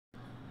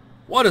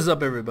What is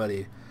up,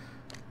 everybody?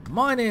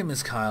 My name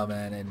is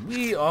KyleMan, and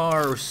we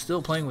are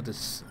still playing with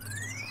this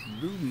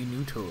really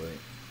new toy.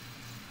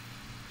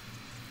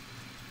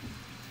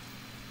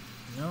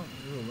 No,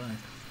 we'll go back.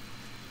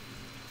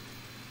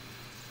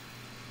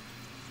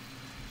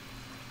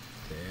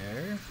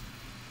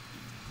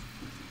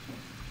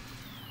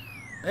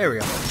 There we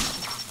go.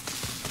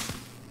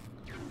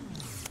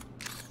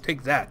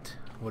 Take that,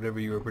 whatever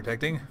you were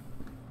protecting.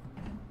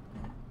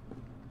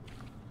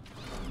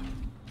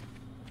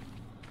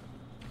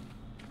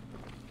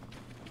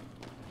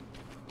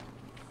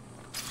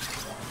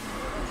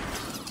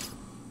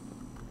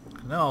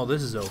 No,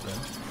 this is open.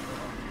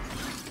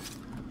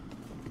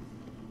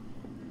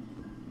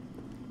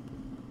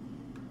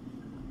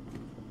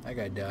 That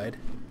guy died.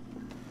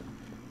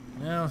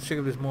 Now let's check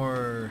if there's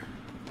more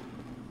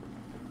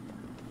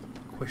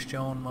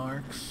question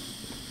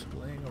marks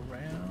laying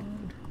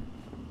around.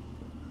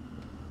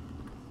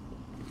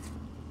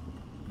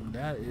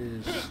 That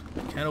is...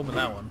 can't open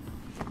that one.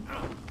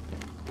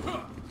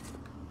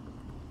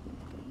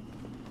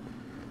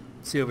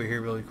 Let's see over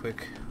here really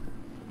quick.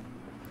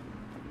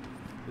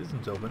 This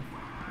one's open.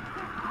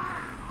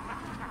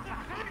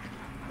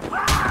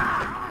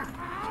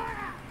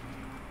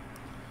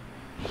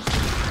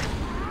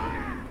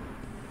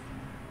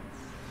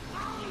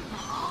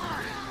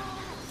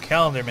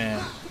 Calendar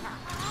Man.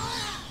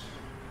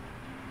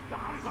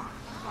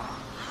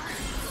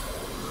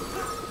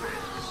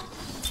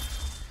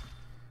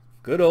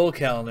 Good old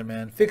Calendar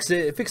Man.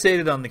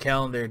 Fixated on the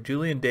calendar,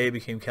 Julian Day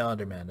became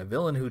Calendar Man, a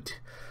villain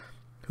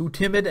who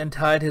timid and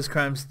tied his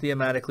crimes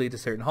thematically to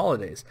certain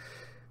holidays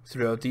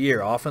throughout the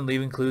year, often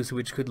leaving clues to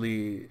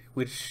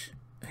which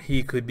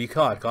he could be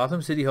caught.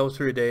 Gotham City hopes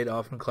for a date,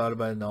 often clouded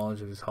by the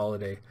knowledge of his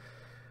holiday,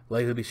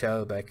 likely to be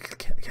shadowed by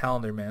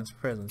Calendar Man's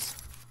presence.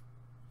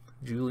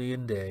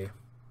 Julian Day.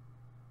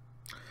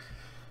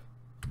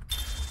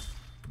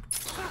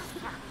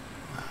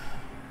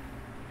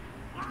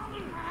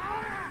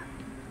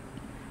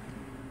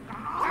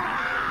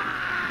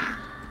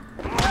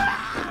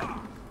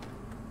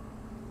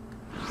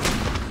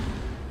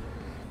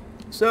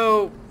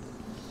 So,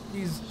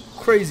 these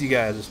crazy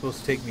guys are supposed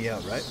to take me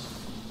out, right?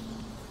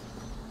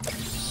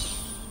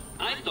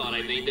 I thought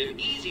I made them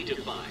easy to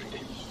find.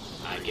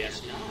 I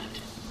guess not.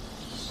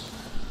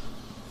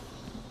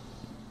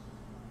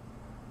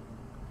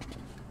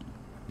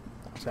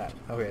 What's that?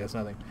 Okay, that's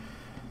nothing.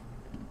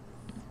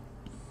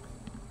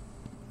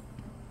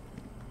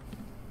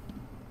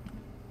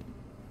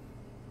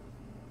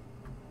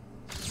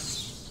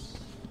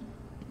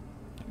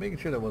 Making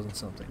sure that wasn't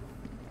something.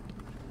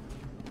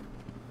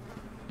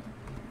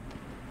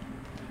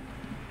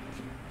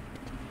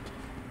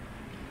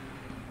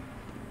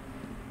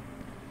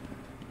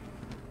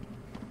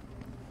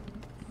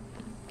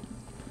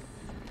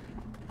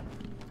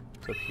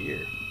 Up here.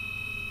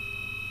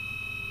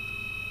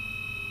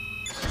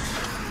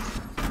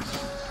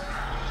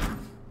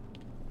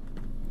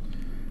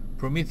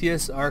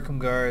 Prometheus, Arkham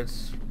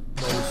guards,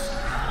 most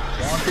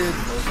wanted,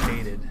 most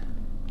hated.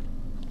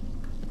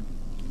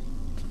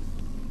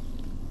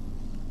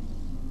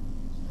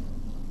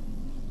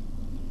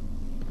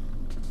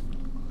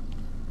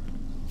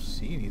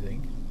 See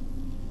anything?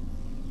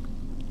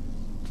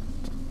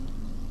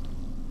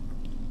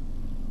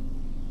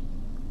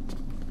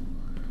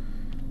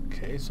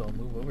 Okay, so I'll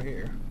move over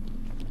here.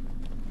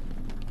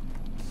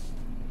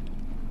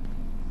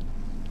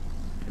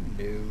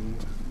 Hello.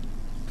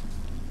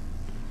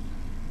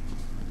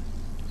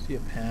 See a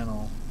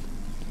panel.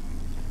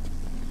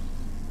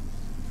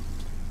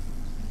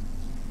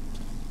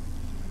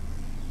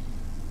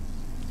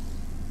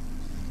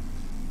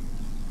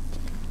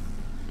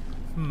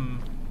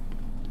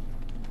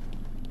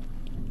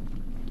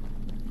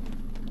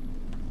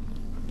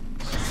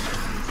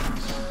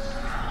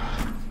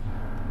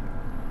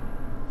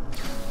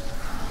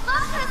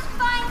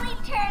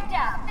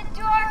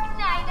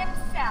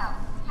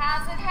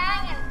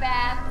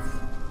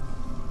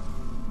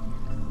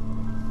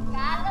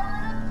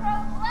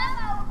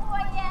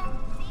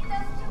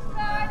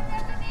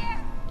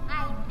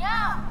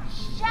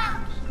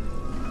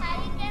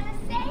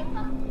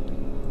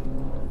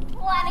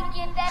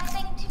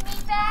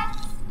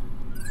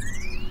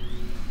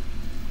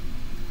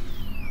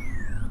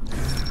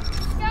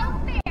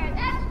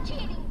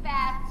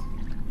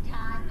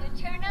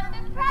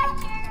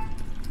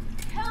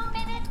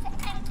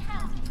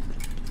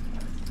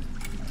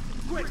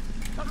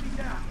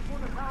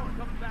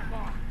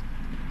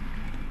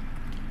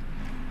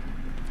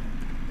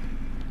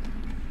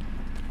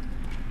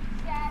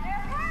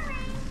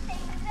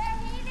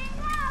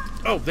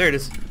 Oh, there it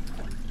is. 3, 2,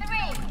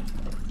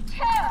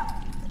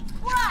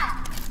 1.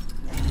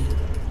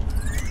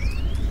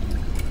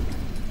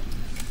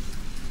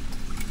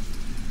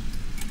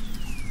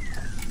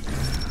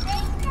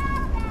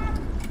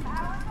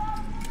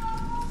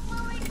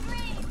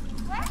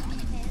 Question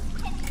is,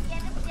 can you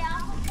get him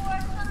down before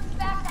it comes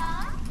back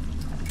on?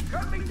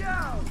 Cut me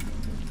down!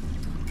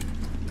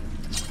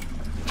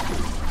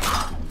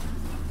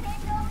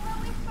 Take over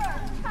Louis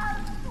first, how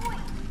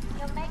sweet.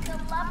 You'll make a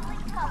lovely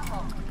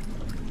couple.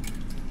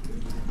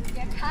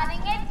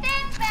 Cutting it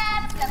thin,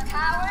 Babs. The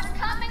power's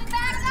coming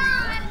back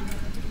on.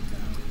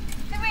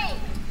 3,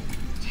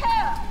 2,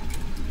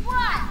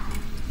 1.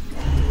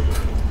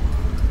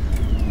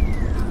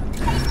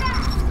 Hey,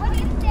 Babs, what do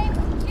you say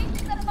we ditch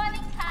the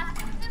bunny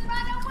costumes and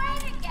run away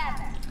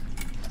together?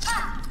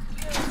 Up,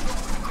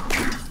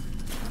 you.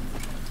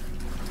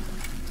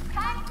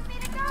 Time for me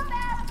to go,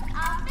 Babs.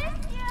 I'll miss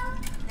you.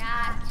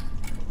 Not.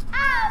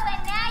 Oh,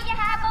 and now you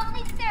have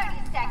only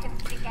 30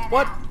 seconds to get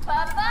What? out.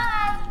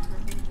 Bye-bye.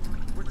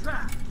 We're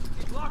trapped.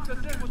 He locked us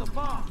in with a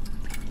bomb.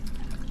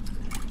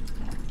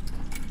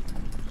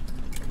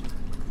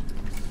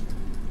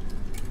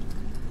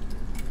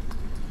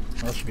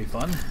 That should be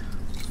fun.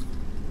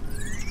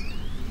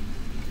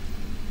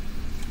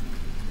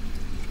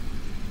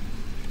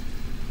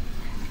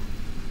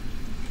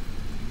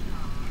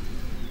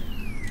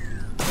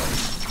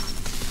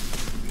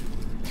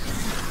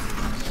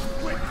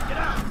 Quick, get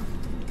out!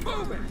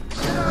 Move it!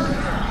 Get out of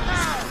here!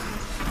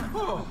 Now!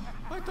 Oh,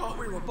 I thought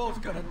we were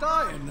both gonna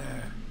die in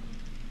there.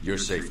 You're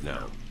safe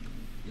now.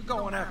 You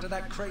going after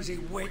that crazy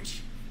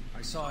witch?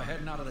 I saw her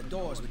heading out of the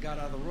door as we got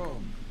out of the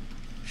room.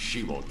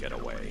 She won't get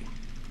away.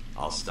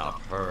 I'll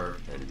stop her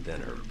and then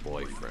her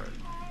boyfriend.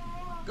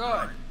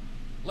 Good.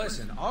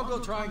 Listen, I'll go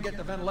try and get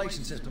the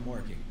ventilation system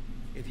working.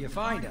 If you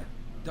find her,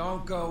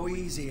 don't go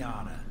easy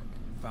on her.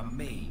 From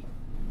me.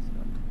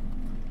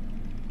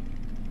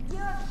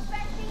 You're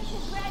expecting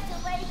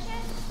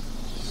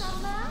congratulations?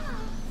 Come on,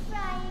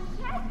 try and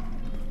catch me.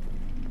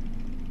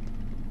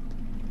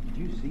 Did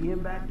you see him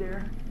back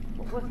there?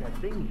 What was that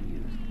thing he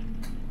used?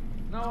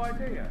 No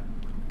idea.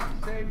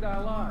 He saved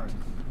our lives.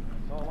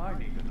 That's all I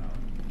need to know.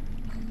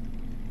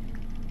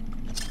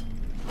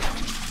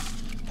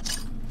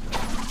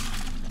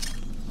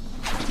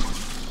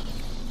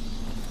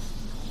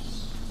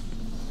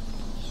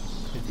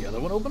 Did the other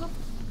one open up?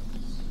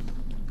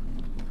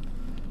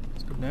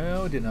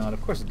 No, it did not.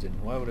 Of course it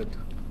didn't. Why would it?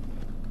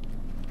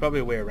 Probably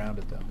a way around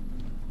it, though.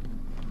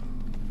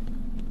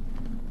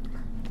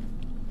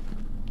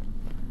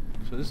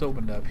 So this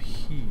opened up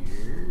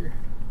here.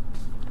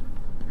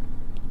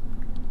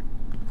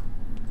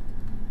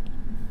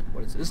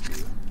 What does this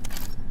do?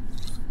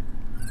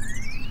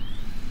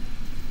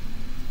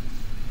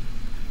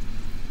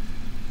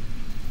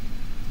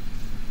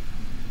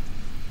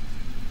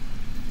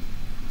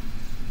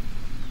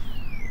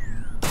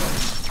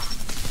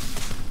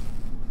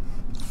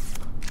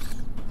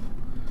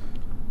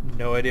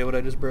 No idea what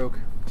I just broke.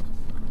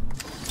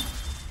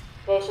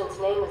 Patient's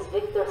name is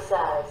Victor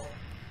Saz.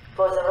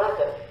 For the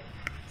record,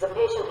 the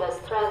patient has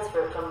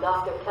transferred from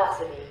Dr.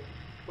 Cassidy,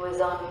 who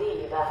is on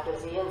leave after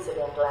the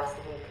incident last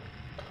week.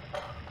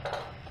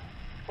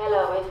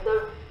 Hello,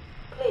 Victor.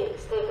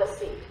 Please take a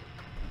seat.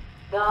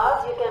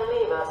 Guards, you can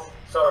leave us.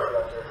 Sorry,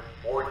 Doctor.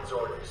 Warden's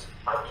orders.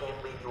 I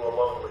can't leave you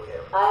alone with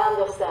him. I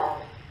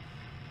understand.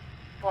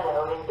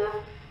 Hello, Victor.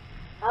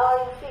 How are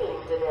you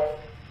feeling today?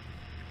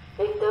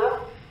 Victor,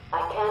 I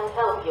can't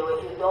help you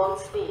if you don't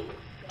speak.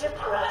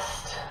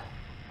 Depressed.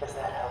 Does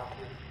that help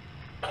you?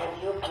 Can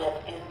you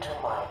get into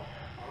my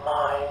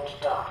mind,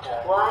 Doctor?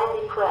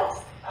 Why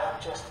depressed?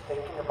 I'm just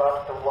thinking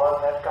about the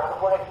one that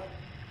got away.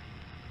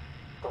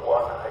 The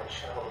one I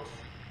chose.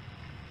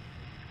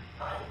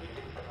 I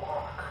needed the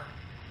mark.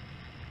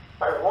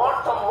 I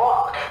want the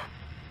mark!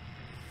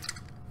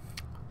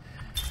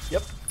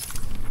 Yep.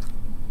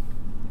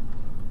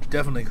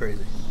 Definitely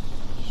crazy.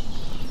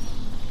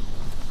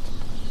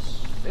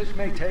 This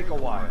may take a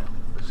while.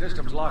 The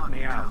system's locked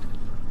me out.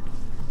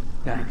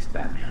 Thanks,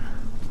 Batman.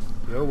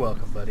 You're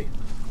welcome, buddy.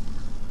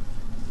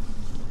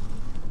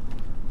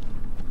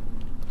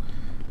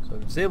 So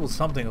I've disabled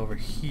something over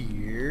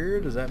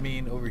here. Does that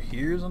mean over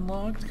here is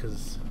unlocked?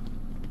 Because...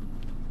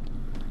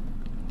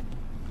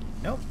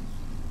 Nope.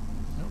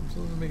 Nope,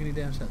 still doesn't make any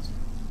damn sense.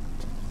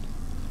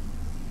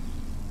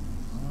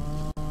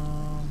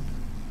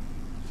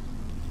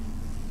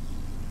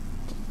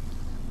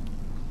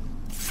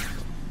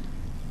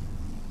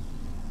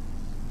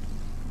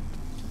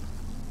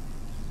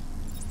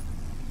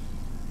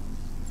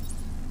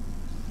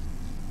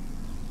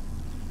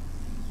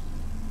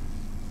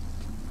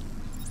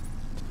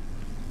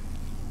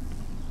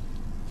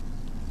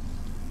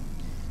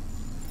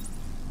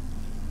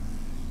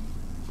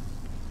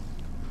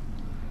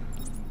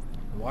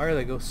 Wire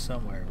that goes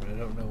somewhere, but I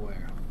don't know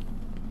where.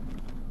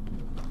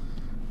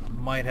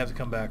 Might have to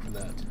come back for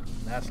that.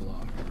 That's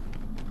locked.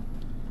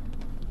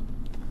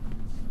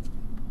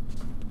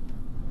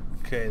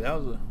 Okay, that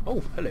was a...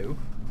 Oh, hello.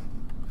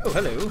 Oh,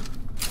 hello.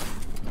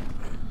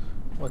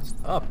 What's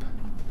up?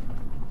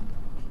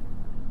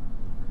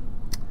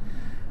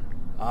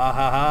 Ah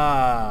ha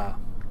ha.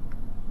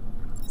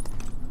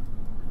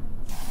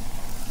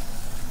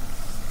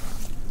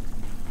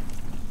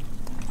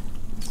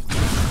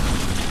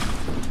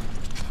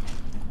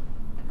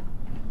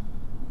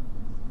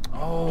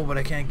 Oh, but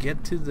I can't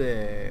get to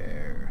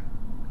there.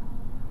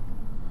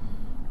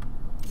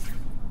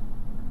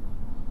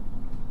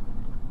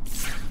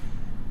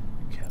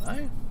 Can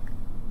I?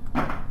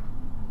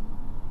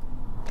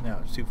 No,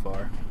 it's too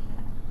far.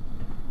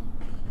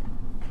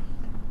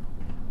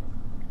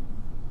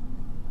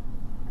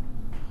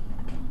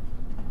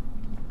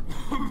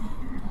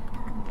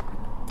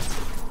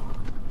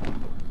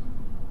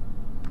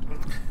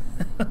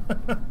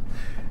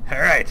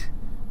 Alright.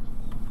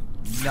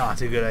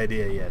 Not a good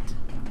idea yet.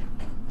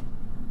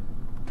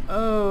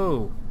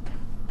 Oh!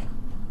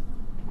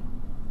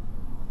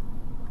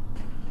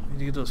 Need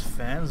to get those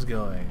fans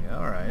going.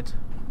 Alright.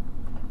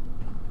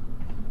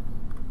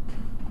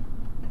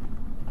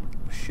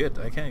 Shit,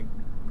 I can't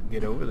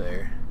get over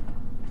there.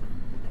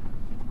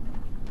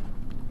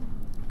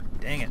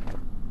 Dang it.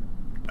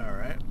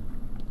 Alright.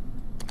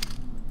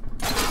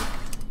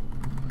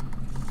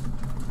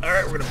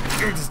 Alright, we're gonna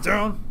break this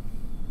down.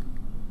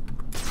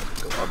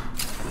 Go up.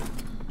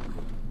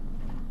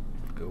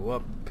 Go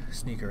up.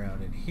 Sneak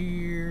around in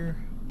here.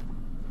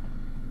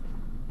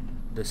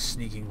 The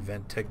sneaking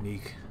vent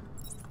technique.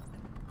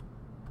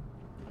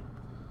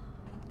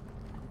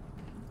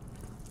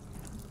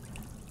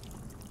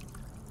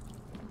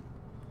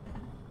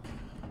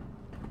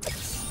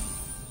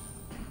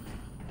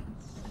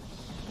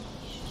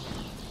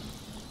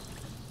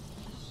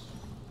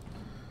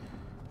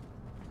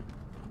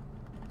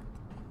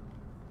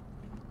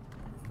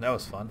 That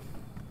was fun.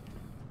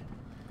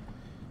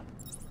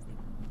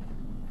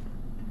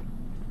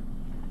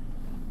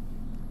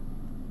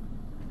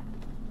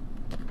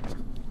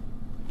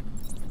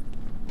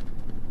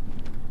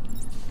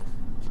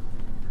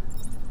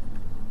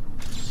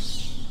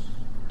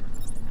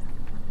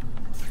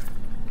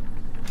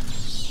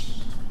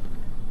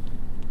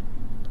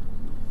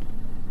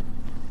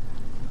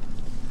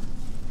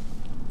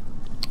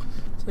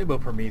 Something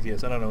about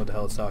Prometheus. I don't know what the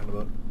hell it's talking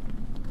about.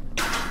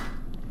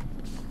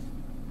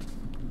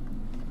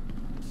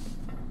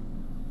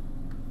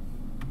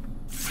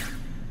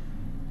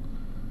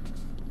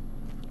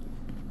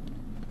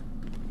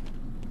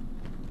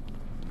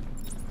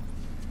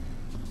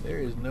 There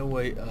is no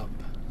way up.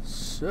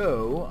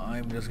 So,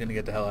 I'm just gonna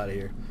get the hell out of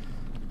here.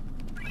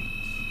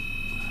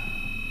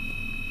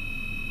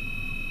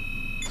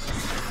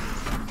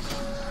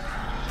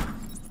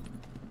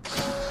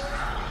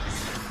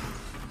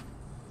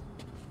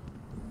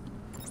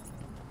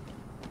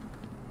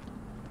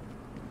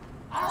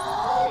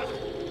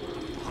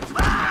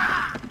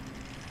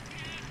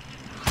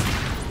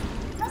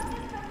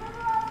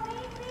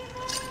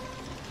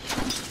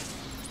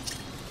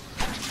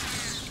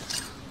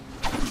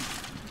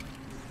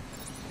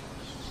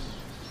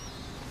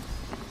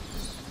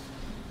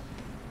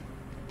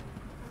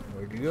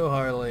 Where'd you go,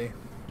 Harley?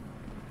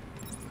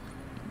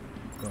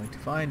 Going to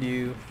find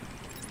you.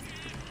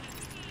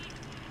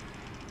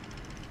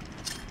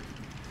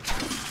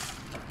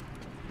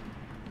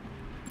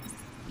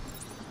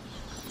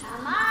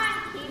 Come on,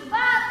 keep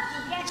up.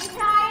 You getting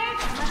tired?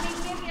 Let me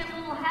give you a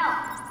little help.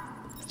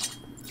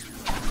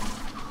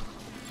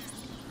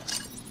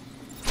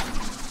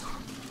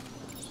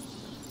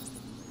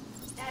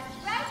 That's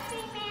right,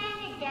 Keyman.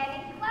 You're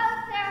getting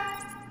closer.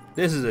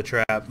 This is a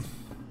trap.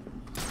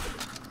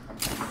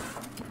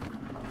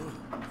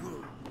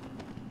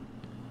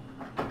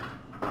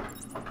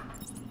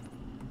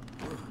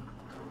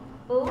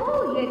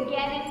 Ooh, you're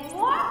getting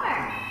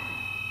warmer.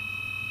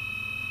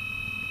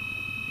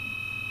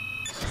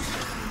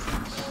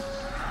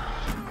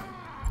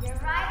 You're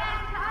right on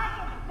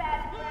target,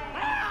 best friend.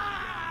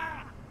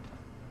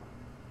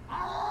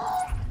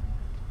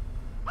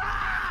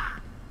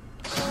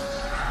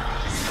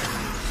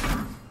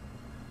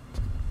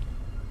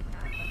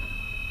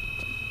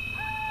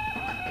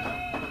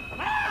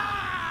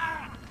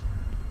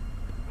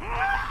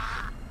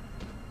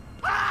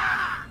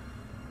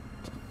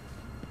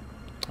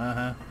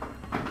 Uh-huh.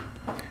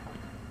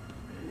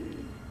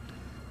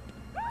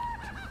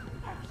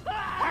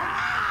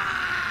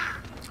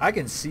 I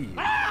can see you.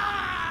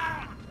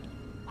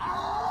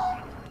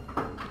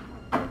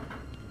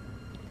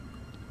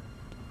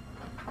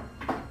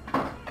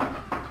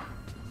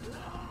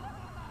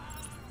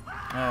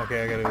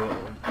 Okay, I gotta go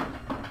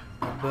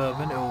above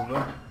and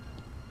over.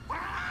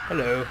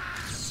 Hello.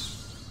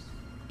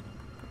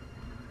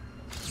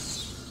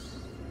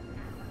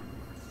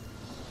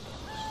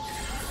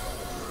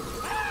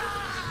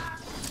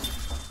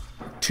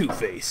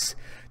 Two-Face.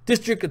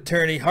 District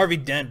Attorney Harvey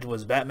Dent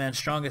was Batman's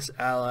strongest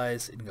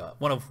allies in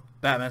one of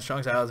Batman's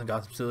strongest allies in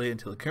Gotham City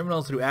until the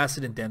criminal threw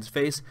acid in Dent's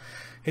face,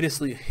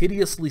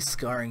 hideously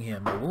scarring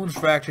him. The wounds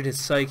fractured his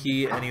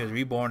psyche, and he was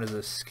reborn as a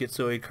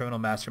schizoid criminal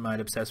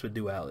mastermind obsessed with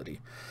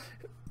duality.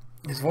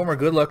 His former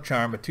good luck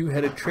charm, a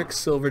two-headed trick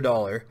silver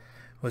dollar,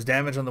 was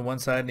damaged on the one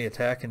side in the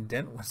attack, and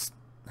Dent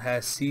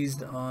has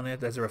seized on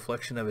it as a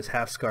reflection of his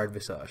half-scarred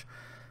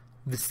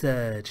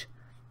visage.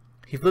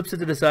 He flips it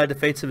to decide the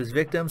fates of his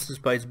victims.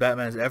 Despite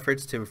Batman's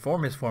efforts to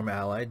reform his former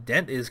ally,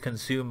 Dent is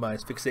consumed by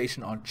his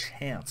fixation on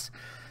chance,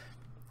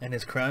 and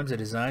his crimes are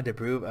designed to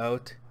prove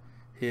out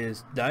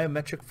his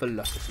diametric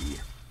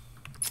philosophy.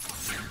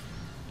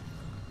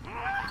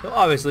 So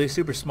obviously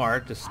super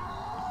smart, just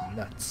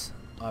nuts.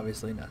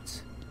 Obviously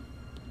nuts.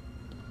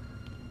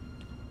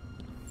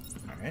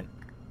 Alright.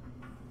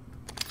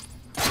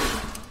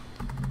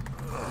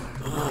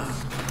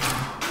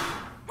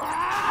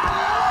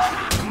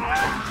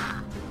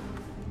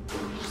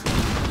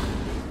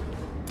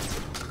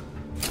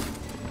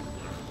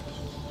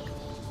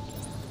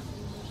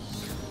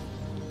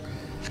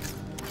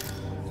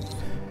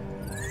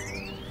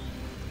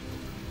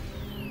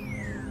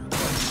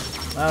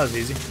 That was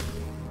easy.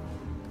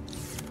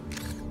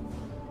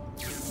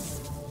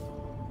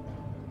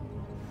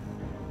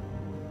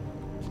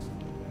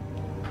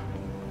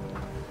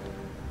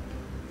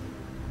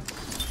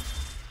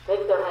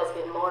 Victor has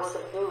been more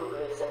subdued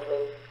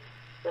recently.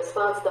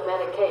 Response to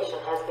medication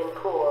has been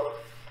poor.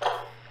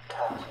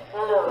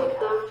 Hello,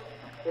 Victor.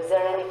 Is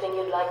there anything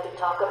you'd like to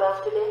talk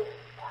about today?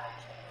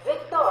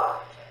 Victor!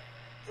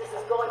 This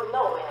is going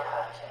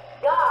nowhere.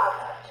 God!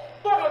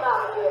 Get him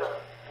out of here!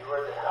 You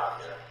heard the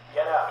doctor.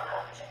 Get out.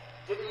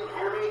 Didn't you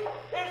hear me?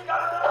 He's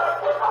got a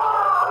knife!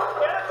 Oh!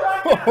 Get a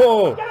track in him!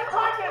 Whoa. Get a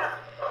track in him!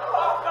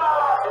 Oh,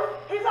 God!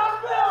 He's on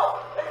Bill!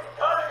 He's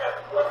cutting him!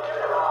 Get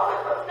him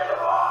off! Get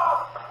him off!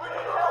 We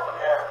need help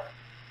here!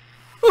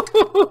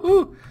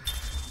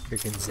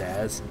 Freaking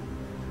Zaz.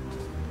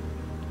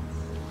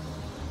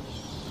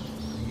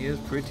 He is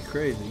pretty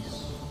crazy.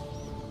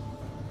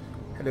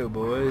 Hello,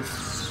 boys.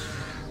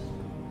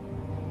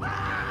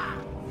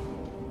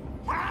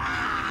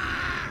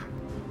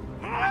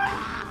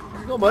 Where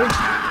you going, buddy?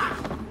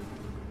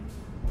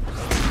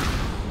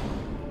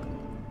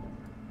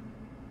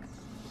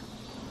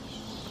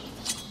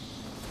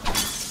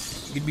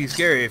 You'd be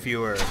scary if you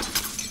were,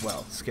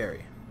 well,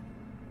 scary.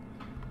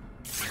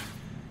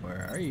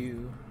 Where are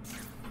you?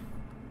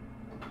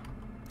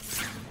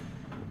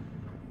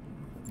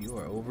 You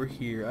are over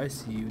here. I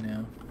see you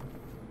now.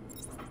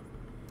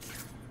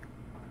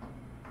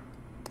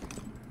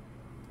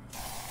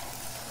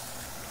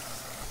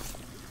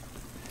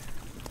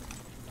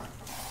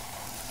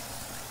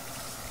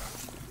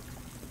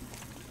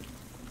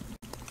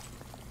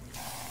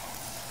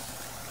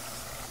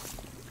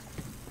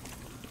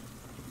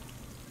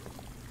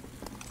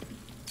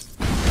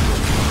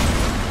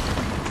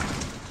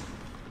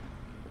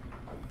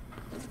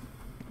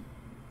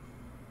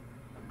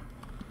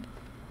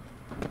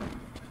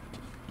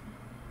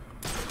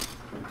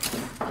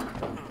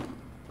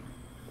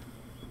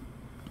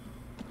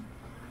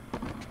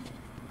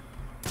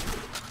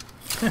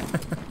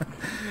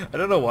 I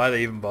don't know why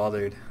they even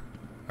bothered,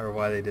 or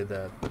why they did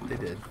that, but they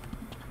did.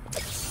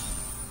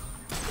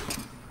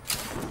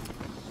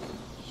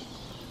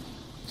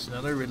 It's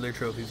another Riddler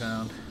trophy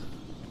found.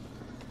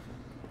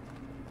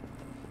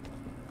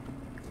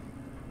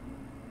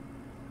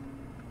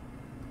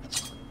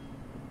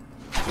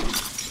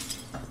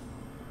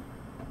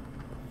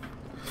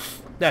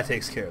 That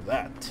takes care of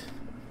that.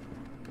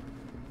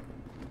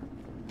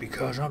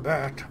 Because I'm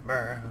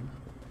Batman.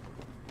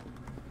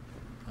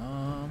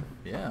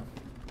 Yeah.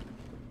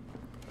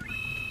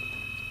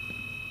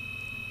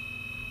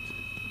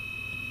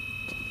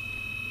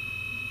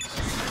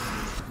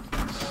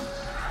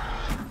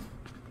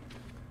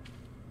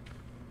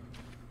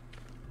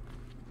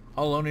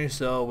 All alone in your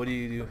cell, what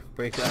do?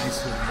 Break the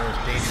ice with the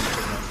most dangerous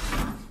criminal.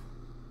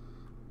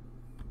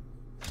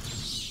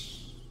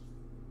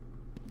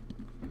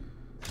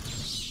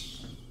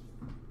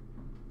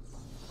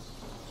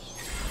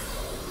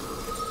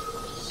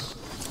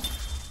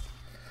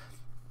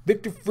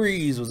 Victor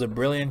Freeze was a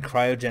brilliant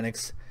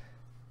cryogenics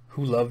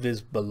who loved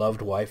his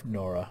beloved wife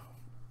Nora.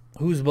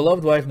 Whose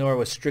beloved wife Nora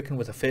was stricken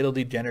with a fatal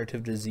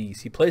degenerative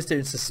disease. He placed her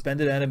in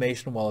suspended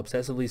animation while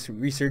obsessively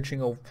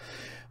researching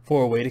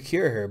for a way to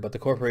cure her, but the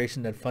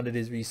corporation that funded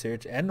his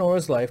research and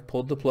Nora's life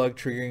pulled the plug,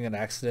 triggering an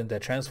accident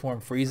that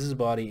transformed Freeze's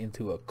body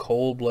into a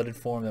cold-blooded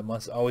form that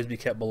must always be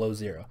kept below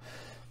zero.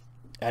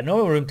 At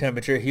normal room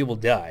temperature, he will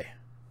die.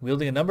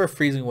 Wielding a number of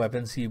freezing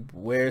weapons, he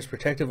wears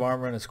protective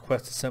armor in his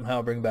quest to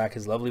somehow bring back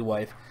his lovely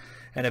wife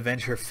and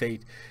avenge her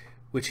fate,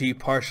 which he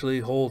partially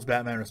holds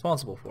Batman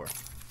responsible for.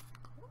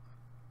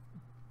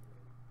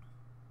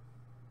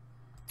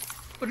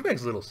 Which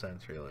makes little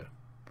sense, really.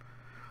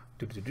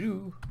 Yeah,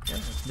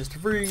 it's Mr.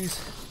 Freeze.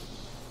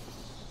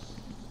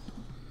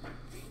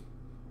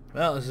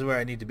 Well, this is where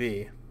I need to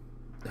be.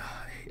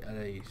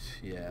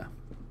 Yeah.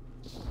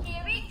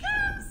 Here he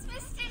comes,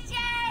 Mr. J!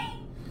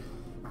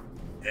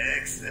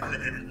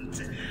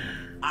 Excellent.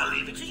 I'll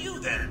leave it to you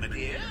then, my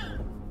dear.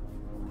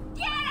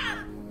 Get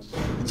him!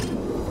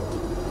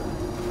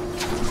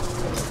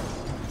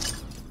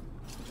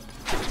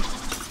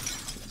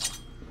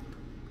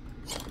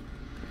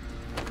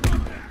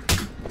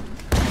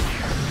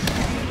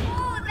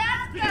 Ooh,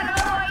 that's good,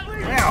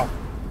 boy! Ow!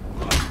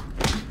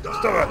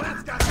 Stop it!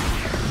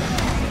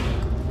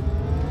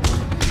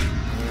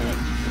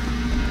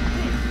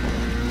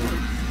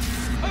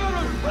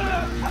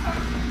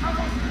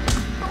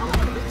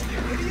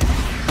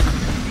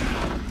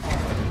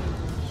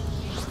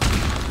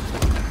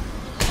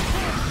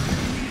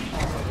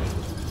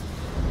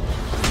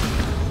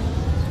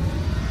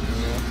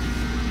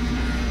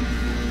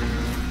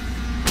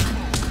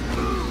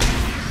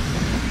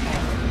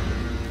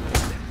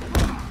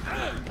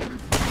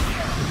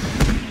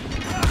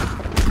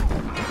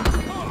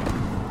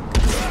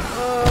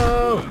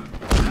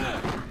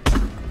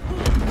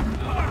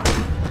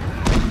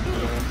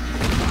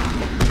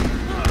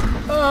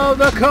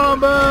 The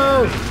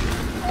combo!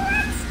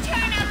 Let's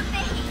turn up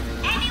the heat.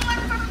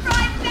 Anyone for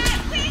fried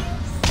bat wings?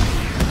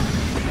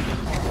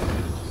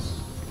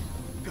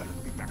 Gonna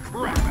beat the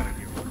crap out of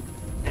you.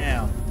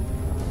 Ow.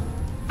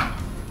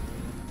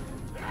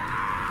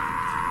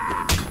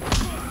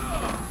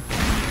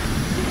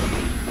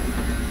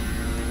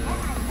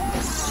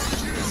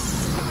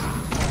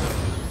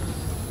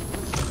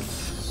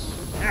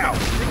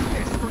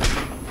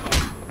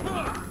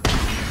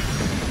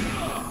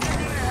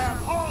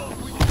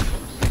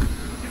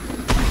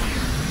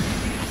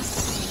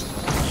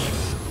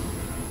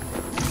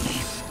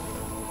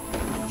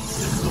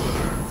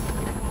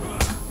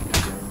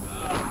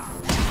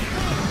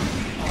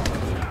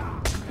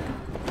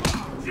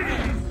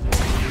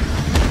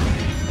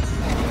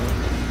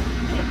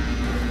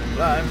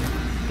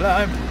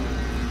 Climb.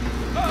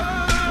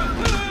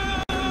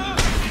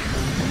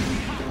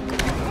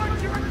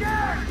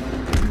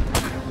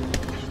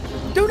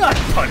 Do not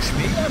punch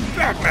me! I'm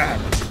Batman!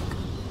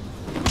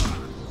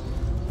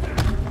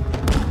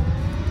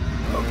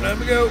 Oh, time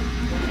to go.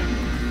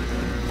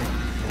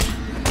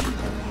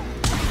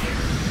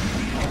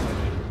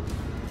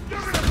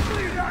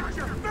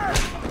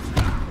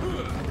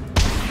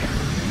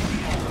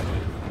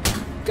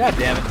 God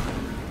damn it.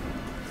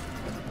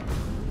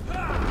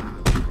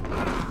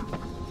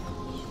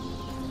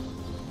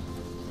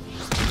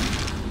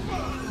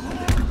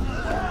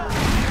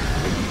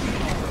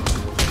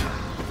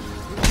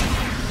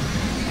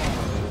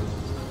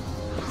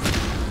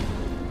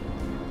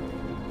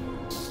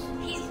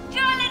 He's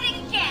done it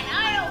again.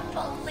 I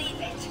don't believe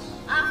it.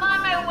 I'm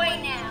on my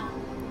way now.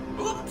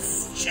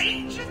 Oops,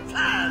 change of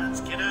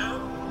plans, kiddo.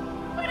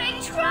 But I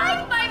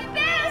tried my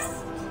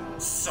best.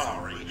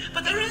 Sorry,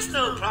 but there is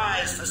no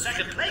prize for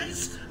second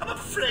place. I'm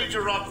afraid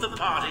you're off the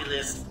party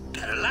list.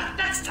 Better luck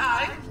next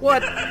time.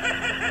 What? No!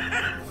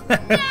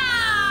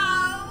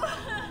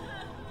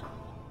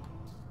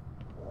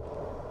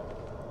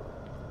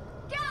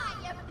 Die,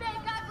 you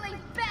big ugly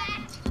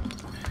bat!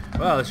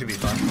 Well, this should be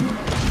fun.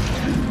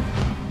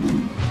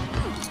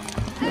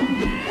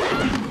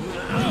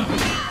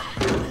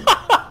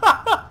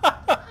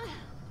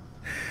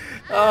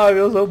 Oh, I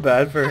feel so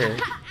bad for her.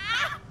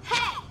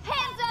 Hey,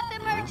 hands up the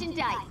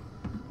merchandise.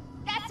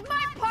 That's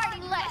my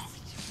party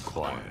list.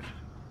 Quiet.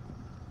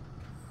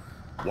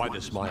 Why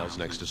the smiles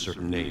next to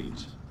certain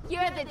names?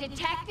 You're the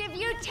detective.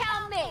 You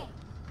tell me.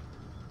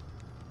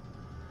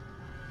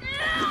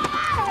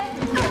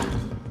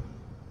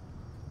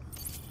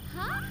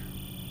 Huh?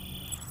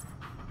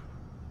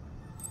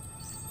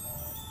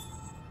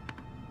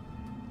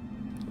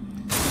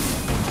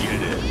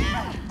 Get in.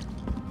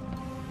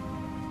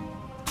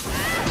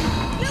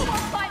 You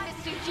won't find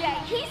Mr. J.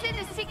 He's in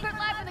the secret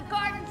lab in the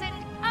gardens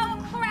and...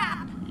 Oh,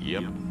 crap!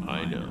 Yep,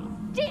 I know.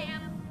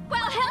 Damn!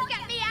 Well, he'll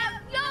get me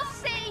out. You'll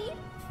see!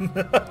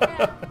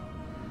 Yeah.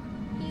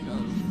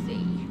 You'll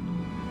see.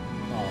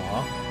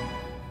 Aww.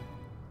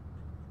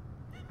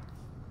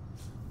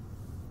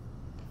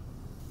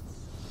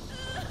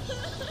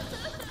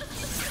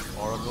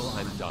 Oracle,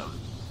 I'm done.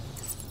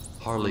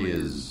 Harley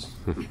is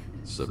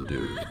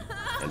subdued,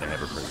 and I have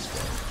her prints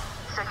back.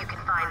 So you can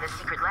find the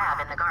secret lab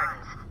in the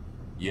gardens.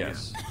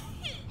 Yes.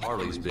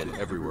 Harley's been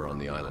everywhere on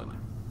the island,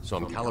 so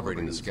I'm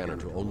calibrating the scanner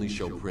to only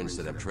show prints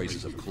that have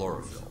traces of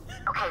chlorophyll.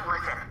 Okay,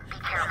 listen, be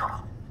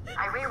careful.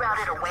 I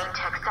rerouted a Wayne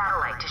Tech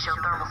satellite to show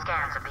thermal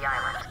scans of the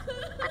island.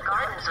 The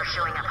gardens are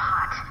showing up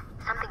hot.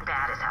 Something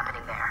bad is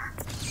happening there.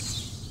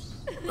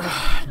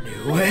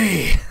 No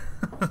way.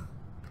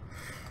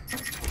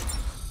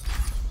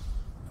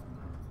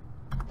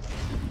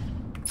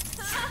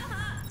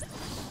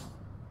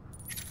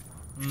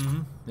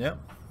 Mm-hmm. Yep.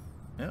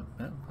 Yep.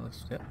 Yep.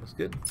 That's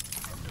good.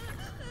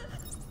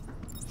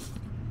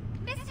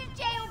 Mr.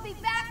 J will be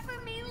back for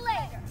me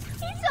later.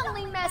 He's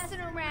only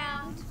messing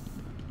around.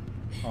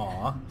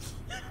 Aw.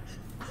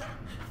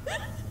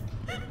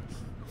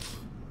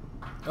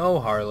 Oh,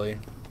 Harley.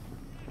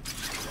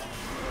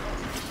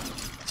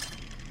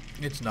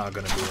 It's not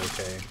gonna be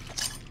okay.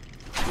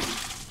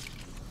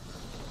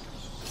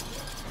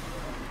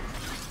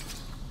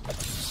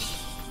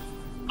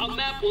 A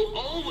map will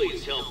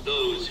always help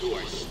those who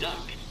are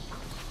stuck.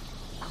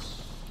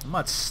 I'm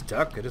not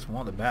stuck, I just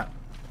want the map.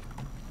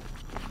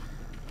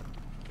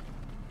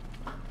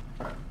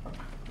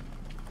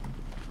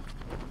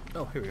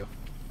 Oh, here we go.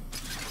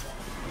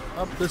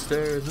 Up the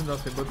stairs and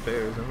nothing but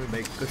bears, and we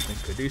make a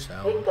snickety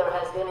sound. Victor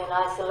has been in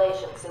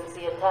isolation since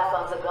the attack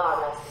on Zagar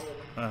last week.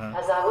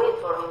 As I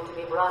wait for him to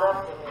be brought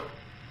up to me,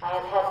 I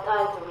have had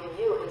time to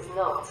review his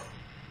notes.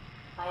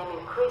 I am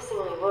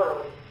increasingly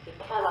worried he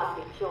cannot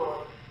be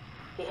cured.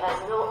 He has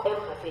no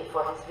empathy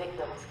for his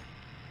victims.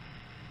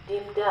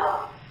 Deep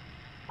down,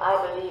 I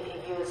believe he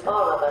views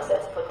all of us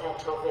as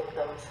potential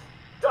victims.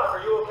 Doc,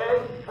 are you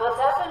okay? What's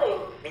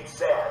happening? It's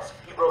Zaz.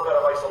 He broke out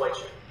of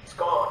isolation. He's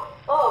gone.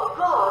 Oh,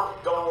 God!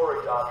 Don't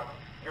worry, Doc.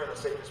 You're in the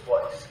safest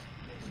place.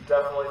 He's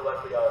definitely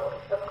left the island.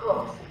 Of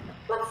course.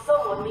 But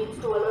someone needs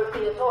to alert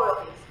the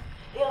authorities.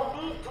 He'll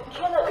need to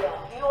kill again.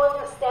 Do you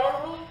understand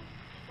me?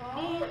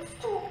 Needs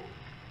to.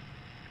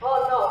 Oh,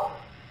 no.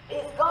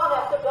 He's gone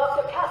after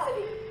Dr.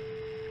 Cassidy.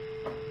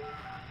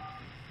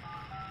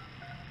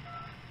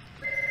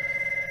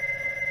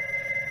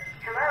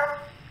 Hello?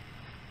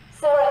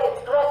 Sarah,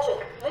 it's Gretchen.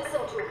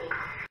 Listen to me.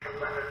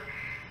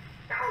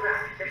 Hold on.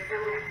 There's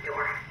someone at the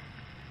door.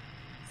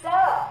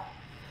 Sarah!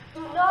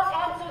 Do not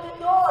answer the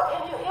door.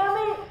 Can you hear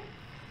me?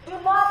 Do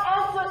not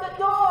answer the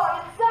door.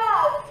 It's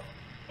Zaz.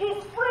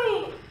 He's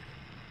free.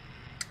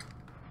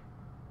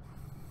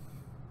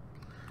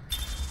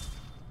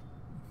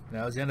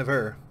 That was the end of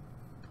her.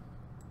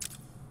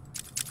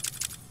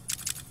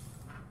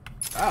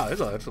 Wow,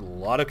 there's a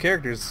lot of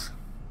characters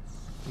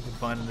you can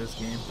find in this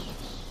game.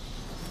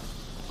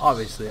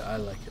 Obviously, I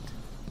like it.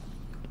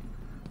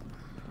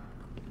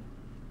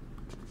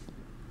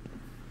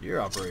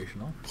 You're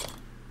operational.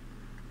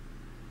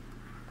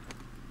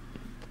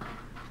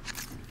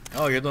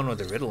 Oh, you're the one with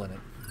the riddle in it.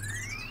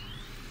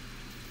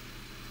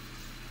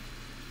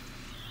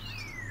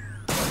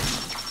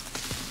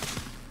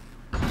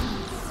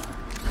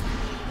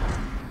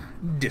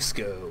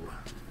 Disco.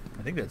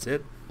 I think that's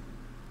it.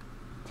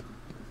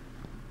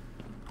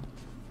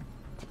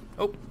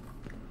 Oh.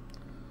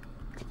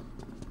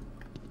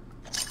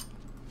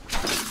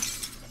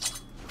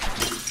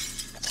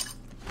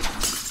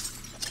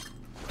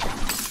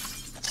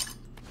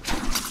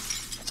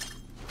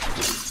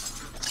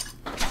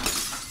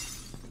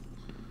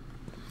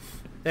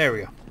 There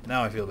we go.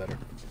 Now I feel better.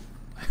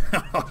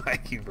 I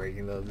keep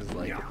breaking those. It's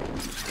like,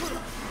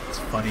 it's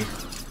funny.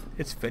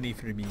 It's funny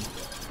for me.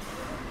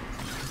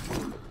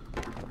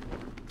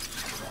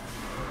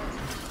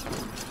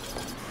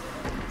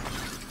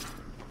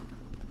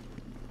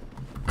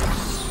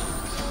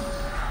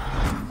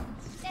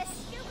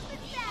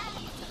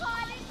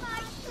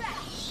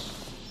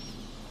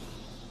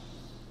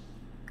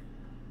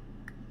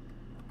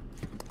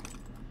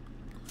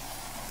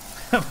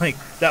 I'm like,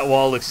 that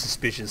wall looks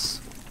suspicious.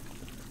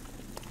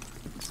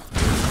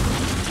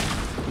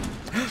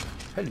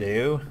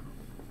 Hello.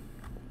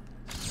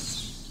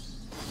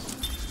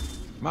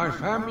 My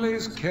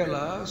family's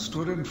killer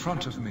stood in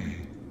front of me.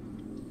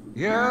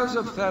 Years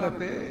of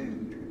therapy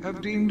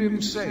have deemed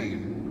him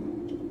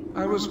sane.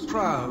 I was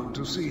proud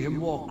to see him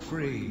walk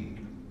free.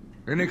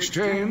 In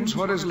exchange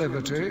for his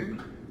liberty,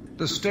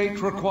 the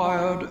state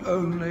required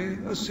only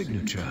a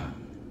signature.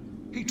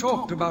 He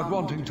talked about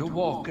wanting to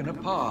walk in a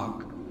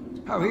park,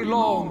 how he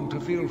longed to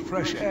feel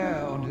fresh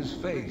air on his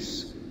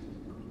face.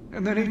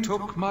 And then he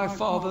took my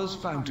father's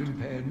fountain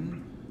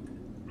pen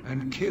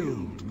and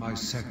killed my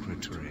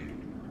secretary.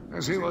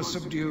 As he was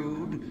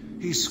subdued,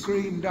 he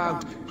screamed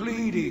out,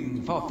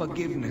 pleading for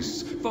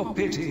forgiveness, for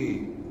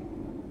pity.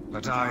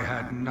 But I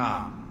had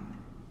none.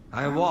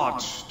 I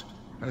watched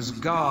as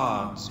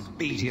guards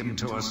beat him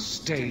to a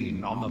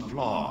stain on the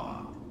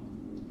floor.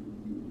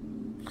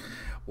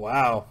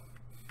 Wow.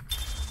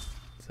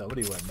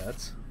 Somebody went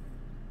nuts.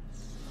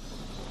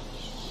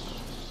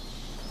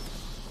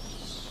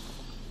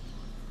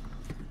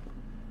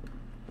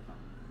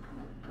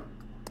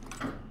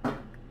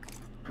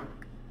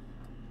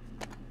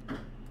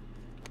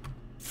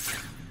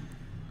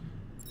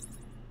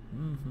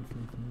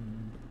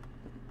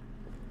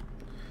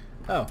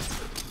 Oh.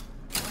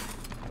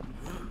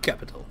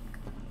 Capital.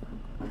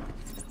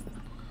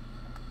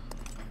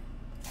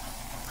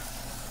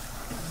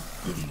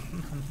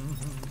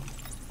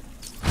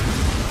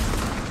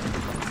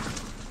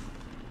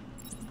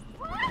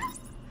 What?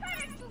 How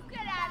did you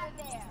get out of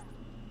there?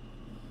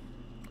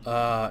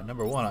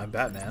 Number one, I'm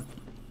Batman.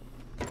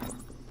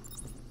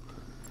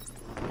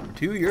 Number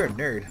two, you're a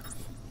nerd.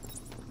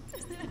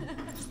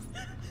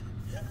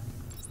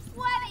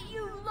 What are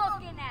you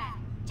looking at?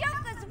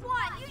 Joker's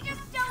won. You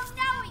just don't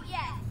know it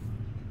yet.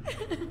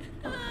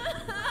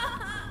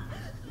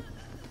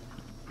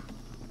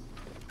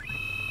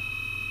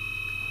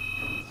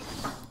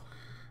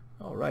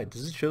 All right.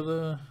 Does it show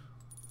the?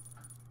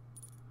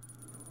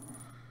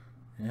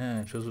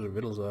 Yeah, it shows what the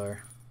riddles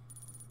are.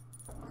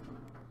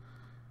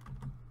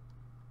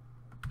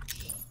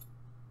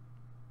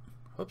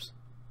 Whoops.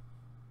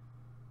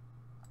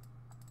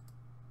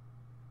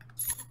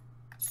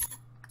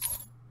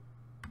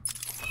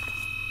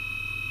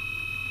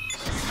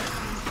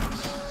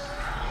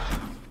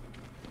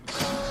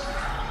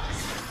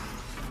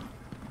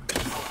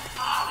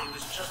 Harley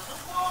was just the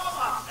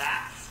warm-up,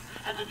 that's.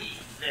 And to be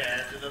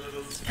fair to the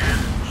little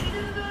scamp, she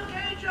did an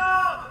okay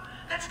job.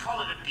 Let's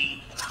call it a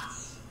D+.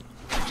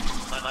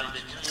 But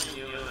between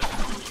you and me,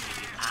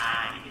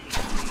 I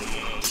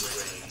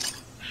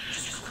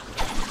just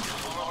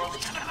come more of the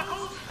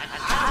chemicals, and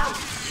I'll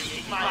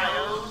dig my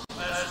own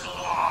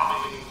personal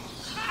army.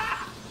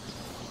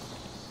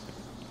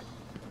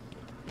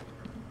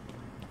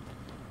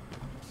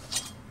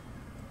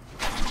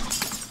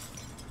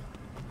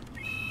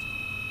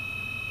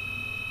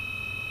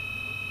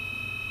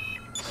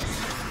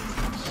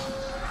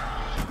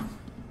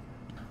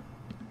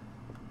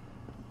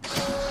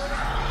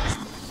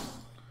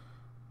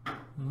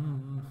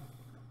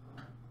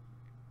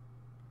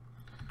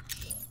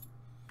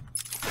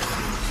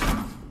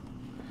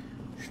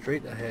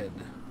 Straight ahead.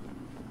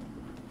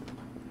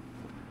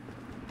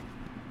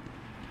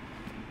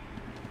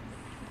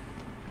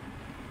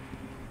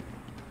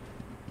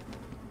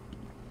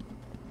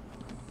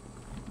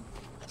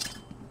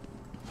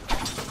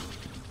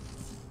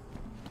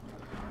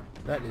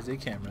 That is a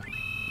camera.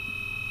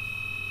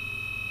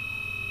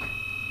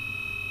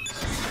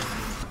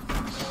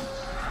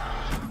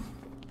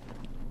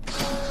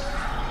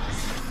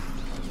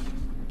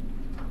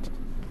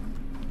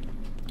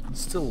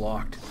 It's still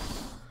locked.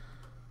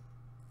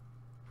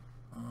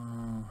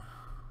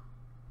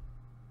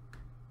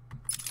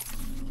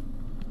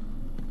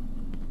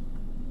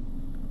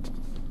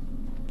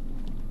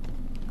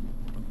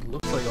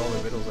 Looks like all the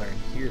riddles are in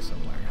here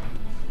somewhere.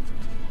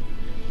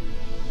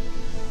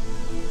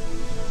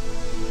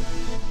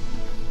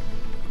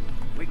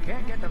 We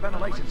can't get the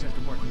ventilation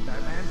system working,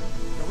 Batman.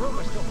 The room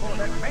is still full of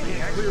that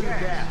maniac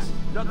gas.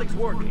 Nothing's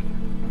working.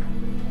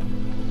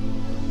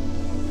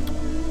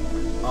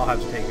 I'll have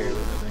to take care of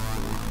it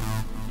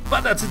eventually.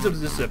 But that's it for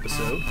this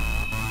episode.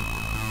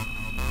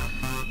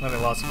 I'm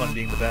having lots of fun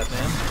being the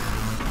Batman.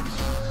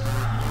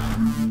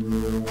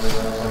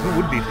 Who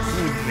would make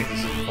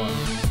this so fun?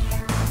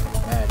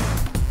 Mad.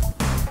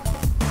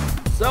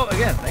 So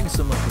again, thank you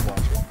so much for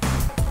watching.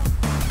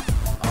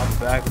 I'll be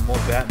back with more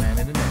Batman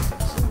in the next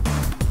episode.